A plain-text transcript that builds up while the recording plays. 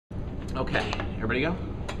Okay, everybody go?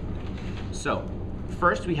 So,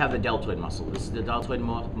 first we have the deltoid muscle. This is the deltoid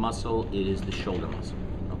muscle. It is the shoulder muscle.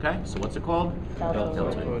 Okay, so what's it called?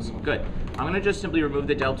 Deltoid muscle. Good. I'm going to just simply remove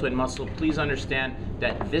the deltoid muscle. Please understand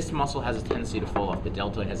that this muscle has a tendency to fall off. The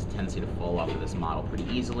deltoid has a tendency to fall off of this model pretty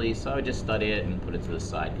easily, so I would just study it and put it to the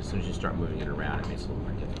side. As soon as you start moving it around, it makes it a little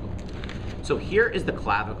more difficult. So here is the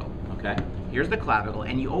clavicle, okay? Here's the clavicle,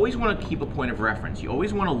 and you always want to keep a point of reference. You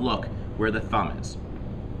always want to look where the thumb is.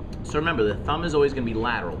 So remember, the thumb is always going to be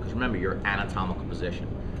lateral, because remember, your anatomical position.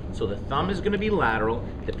 So the thumb is going to be lateral,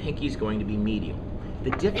 the pinky is going to be medial.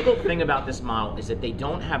 The difficult thing about this model is that they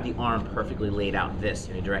don't have the arm perfectly laid out this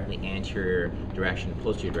in a directly anterior direction,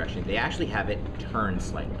 posterior direction. They actually have it turned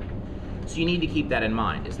slightly. So you need to keep that in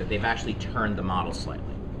mind, is that they've actually turned the model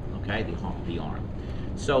slightly, okay, the arm.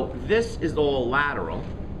 So this is all lateral,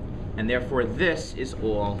 and therefore this is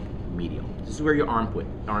all medial. This is where your armpit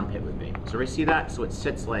would be. So everybody see that? So it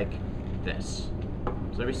sits like this. So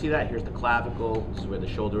everybody see that? Here's the clavicle, this is where the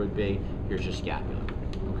shoulder would be, here's your scapula,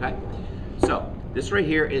 okay? So this right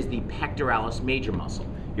here is the pectoralis major muscle.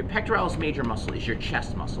 Your pectoralis major muscle is your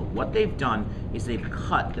chest muscle. What they've done is they've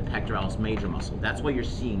cut the pectoralis major muscle. That's why you're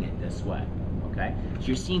seeing it this way, okay? So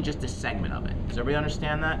you're seeing just a segment of it. Does everybody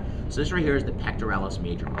understand that? So this right here is the pectoralis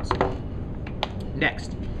major muscle.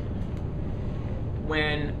 Next,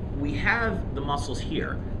 when we have the muscles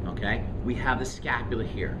here, okay, we have the scapula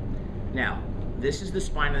here. Now, this is the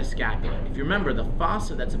spine of the scapula. If you remember, the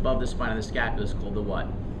fossa that's above the spine of the scapula is called the what?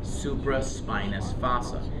 Supraspinous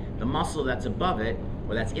fossa. The muscle that's above it,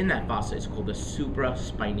 or that's in that fossa, is called the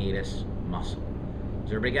supraspinatus muscle.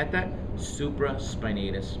 Does everybody get that?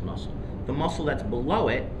 Supraspinatus muscle. The muscle that's below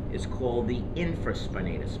it is called the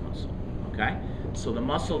infraspinatus muscle, okay? So the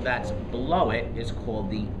muscle that's below it is called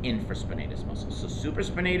the infraspinatus muscle. So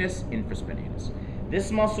supraspinatus, infraspinatus.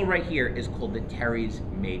 This muscle right here is called the teres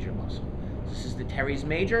major muscle. This is the teres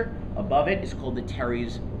major. Above it is called the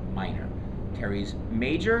teres minor. Teres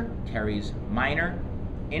major, teres minor,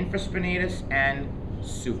 infraspinatus, and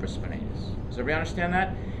supraspinatus. Does everybody understand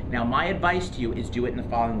that? Now my advice to you is do it in the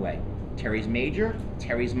following way. Teres major,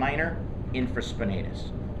 teres minor,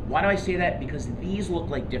 infraspinatus. Why do I say that? Because these look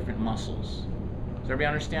like different muscles. Does everybody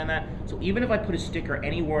understand that? So even if I put a sticker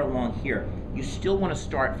anywhere along here, you still want to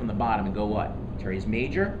start from the bottom and go what? Teres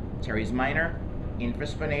major, teres minor,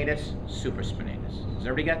 infraspinatus, supraspinatus. Does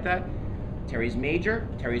everybody get that? Teres major,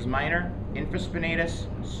 teres minor, infraspinatus,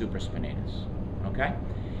 supraspinatus. Okay?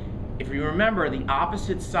 If you remember, the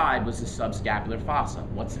opposite side was the subscapular fossa.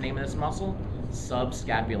 What's the name of this muscle?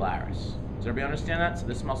 Subscapularis. Does everybody understand that? So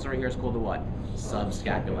this muscle right here is called the what?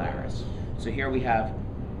 Subscapularis. So here we have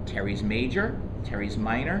teres major, teres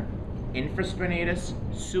minor, infraspinatus,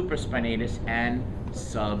 supraspinatus, and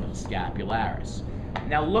subscapularis.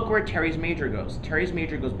 Now look where teres major goes. Teres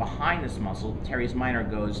major goes behind this muscle. Teres minor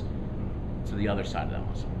goes to the other side of that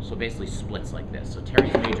muscle. So basically splits like this. So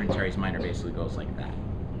teres major and teres minor basically goes like that.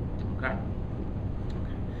 Okay?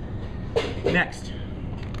 Okay. Next,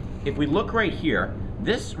 if we look right here,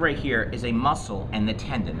 this right here is a muscle and the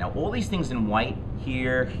tendon. Now all these things in white,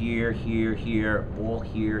 here, here, here, here, all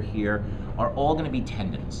here, here, are all going to be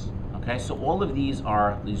tendons. Okay? So all of these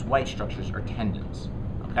white structures are tendons.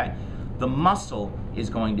 Okay? The muscle is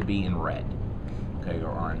going to be in red. Okay,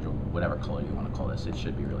 or orange, or whatever color you want to call this. It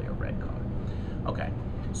should be really a red color. Okay,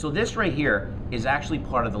 so this right here is actually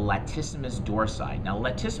part of the latissimus dorsi. Now,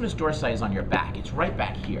 latissimus dorsi is on your back. It's right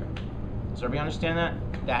back here. Does everybody understand that?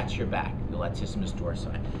 That's your back, the latissimus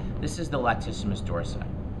dorsi. This is the latissimus dorsi.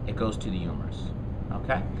 It goes to the humerus.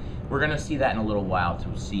 Okay? We're going to see that in a little while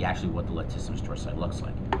to see actually what the latissimus dorsi looks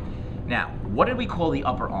like. Now, what did we call the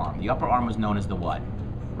upper arm? The upper arm was known as the what?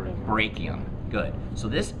 Brachium. Good. So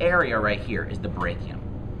this area right here is the brachium.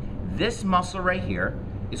 This muscle right here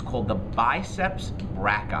is called the biceps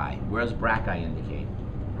brachii. Where does brachii indicate?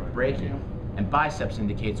 Brachium. And biceps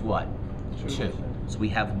indicates what? Two. So we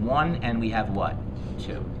have one and we have what?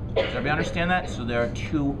 Two. Does everybody understand that? So there are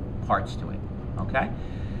two parts to it. Okay?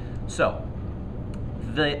 So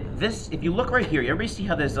if you look right here, everybody see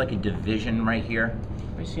how there's like a division right here?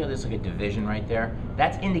 Everybody see how there's like a division right there?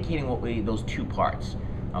 That's indicating those two parts.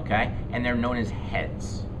 Okay? And they're known as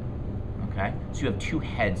heads. Okay? So you have two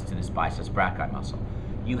heads to this biceps brachii muscle.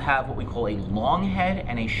 You have what we call a long head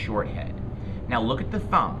and a short head. Now look at the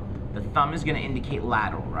thumb. The thumb is going to indicate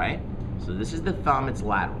lateral, right? So this is the thumb, it's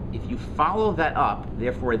lateral. If you follow that up,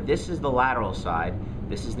 therefore this is the lateral side,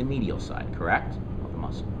 this is the medial side, correct? Of the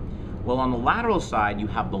muscle. Well, on the lateral side, you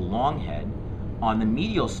have the long head. On the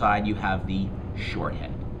medial side, you have the short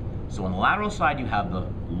head. So on the lateral side, you have the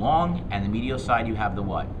long, and the medial side, you have the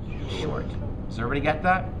what? Short. Does everybody get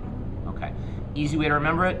that? Okay. Easy way to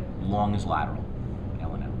remember it, long is lateral.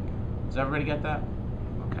 L&M. Does everybody get that?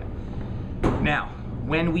 Okay. Now,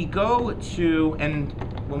 when we go to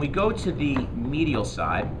the medial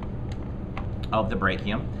side of the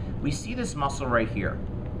brachium, we see this muscle right here.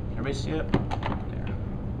 Everybody see it? There.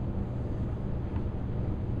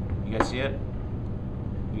 You guys see it?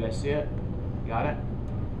 You guys see it? Got it?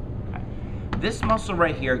 Okay. This muscle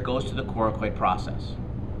right here goes to the coracoid process.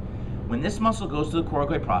 When this muscle goes to the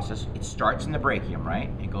coracoid process, it starts in the brachium, right?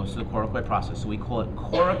 It goes to the coracoid process, so we call it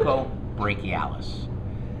coracobrachialis.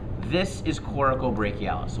 This is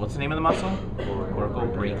coracobrachialis. What's the name of the muscle?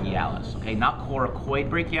 Coracobrachialis. Okay, not coracoid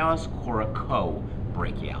brachialis,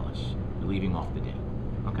 coracobrachialis. You're leaving off the D.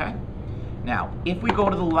 Okay? Now, if we go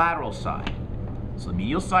to the lateral side, so the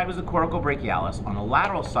medial side was the coracobrachialis. On the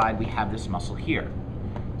lateral side, we have this muscle here.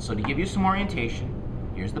 So to give you some orientation,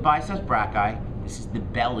 here's the biceps brachii. This is the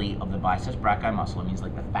belly of the biceps brachii muscle. It means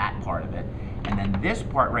like the fat part of it. And then this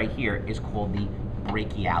part right here is called the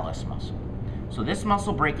brachialis muscle. So this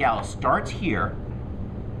muscle brachialis starts here,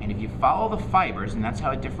 and if you follow the fibers, and that's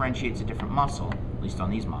how it differentiates a different muscle, at least on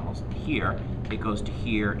these models, here, it goes to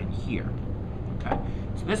here and here. Okay?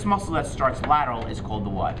 So this muscle that starts lateral is called the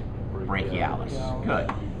what? Brachialis. Good.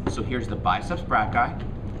 So here's the biceps brachii,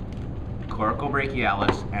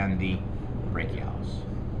 coracobrachialis, and the brachialis.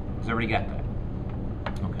 Does everybody get that?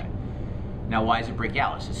 Okay. Now, why is it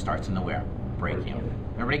brachialis? It starts in the where? Brachium.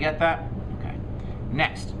 Everybody get that? Okay.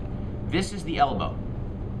 Next, this is the elbow.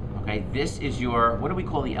 Okay, this is your, what do we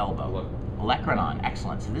call the elbow? Olecranon.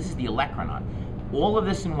 Excellent. So this is the olecranon. All of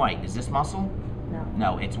this in white, is this muscle? No.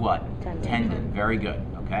 No, it's what? Tendon. Tendon. Very good.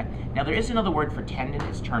 Okay. Now, there is another word for tendon.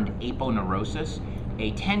 It's termed aponeurosis.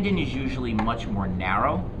 A tendon is usually much more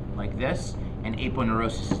narrow, like this, and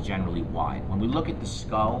aponeurosis is generally wide. When we look at the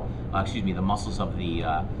skull, the muscles of the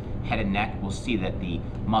head and neck, we'll see that the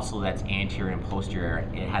muscle that's anterior and posterior,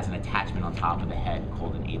 it has an attachment on top of the head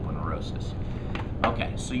called an aponeurosis.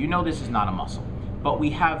 Okay, so you know this is not a muscle. But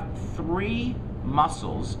we have three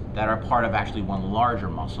muscles that are part of actually one larger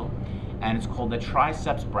muscle, and it's called the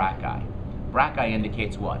triceps brachii. Brachii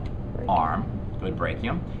indicates what? Arm, good,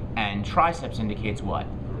 brachium, and triceps indicates what?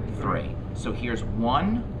 3. So here's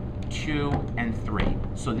 1, 2, and 3.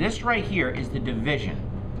 So this right here is the division.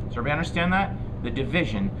 Does everybody understand that? The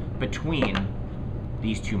division between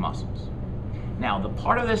these two muscles. Now, the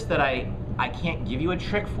part of this that I can't give you a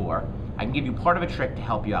trick for, I can give you part of a trick to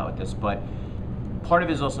help you out with this, but part of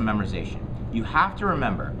it is also memorization. You have to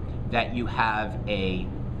remember that you have a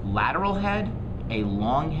lateral head, a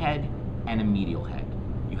long head, and a medial head.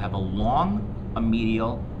 You have a long, a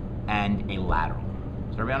medial, and a lateral.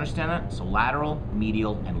 Does everybody understand that? So lateral,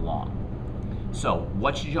 medial, and long. So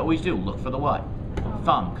what should you always do? Look for the what?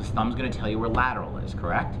 Thumb, because thumb's going to tell you where lateral is,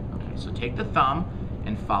 correct? Okay, so take the thumb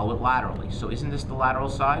and follow it laterally. So isn't this the lateral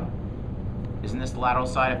side? Isn't this the lateral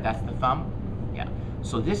side if that's the thumb? Yeah.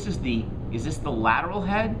 So this is this the lateral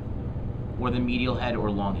head or the medial head or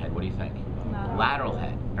long head? What do you think? Lateral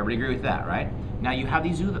head. Everybody agree with that, right? Now you have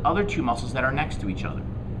these other two muscles that are next to each other,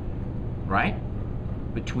 right?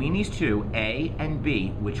 Between these two, A and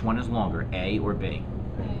B, which one is longer, A or B?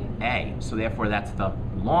 A. So therefore that's the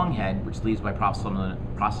long head, which leaves by process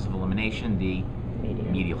of elimination the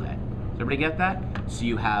medial head. Does everybody get that? So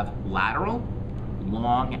you have lateral,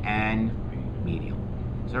 long, and medial.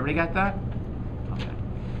 Does everybody get that? Okay.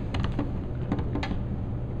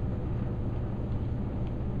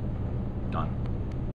 Done.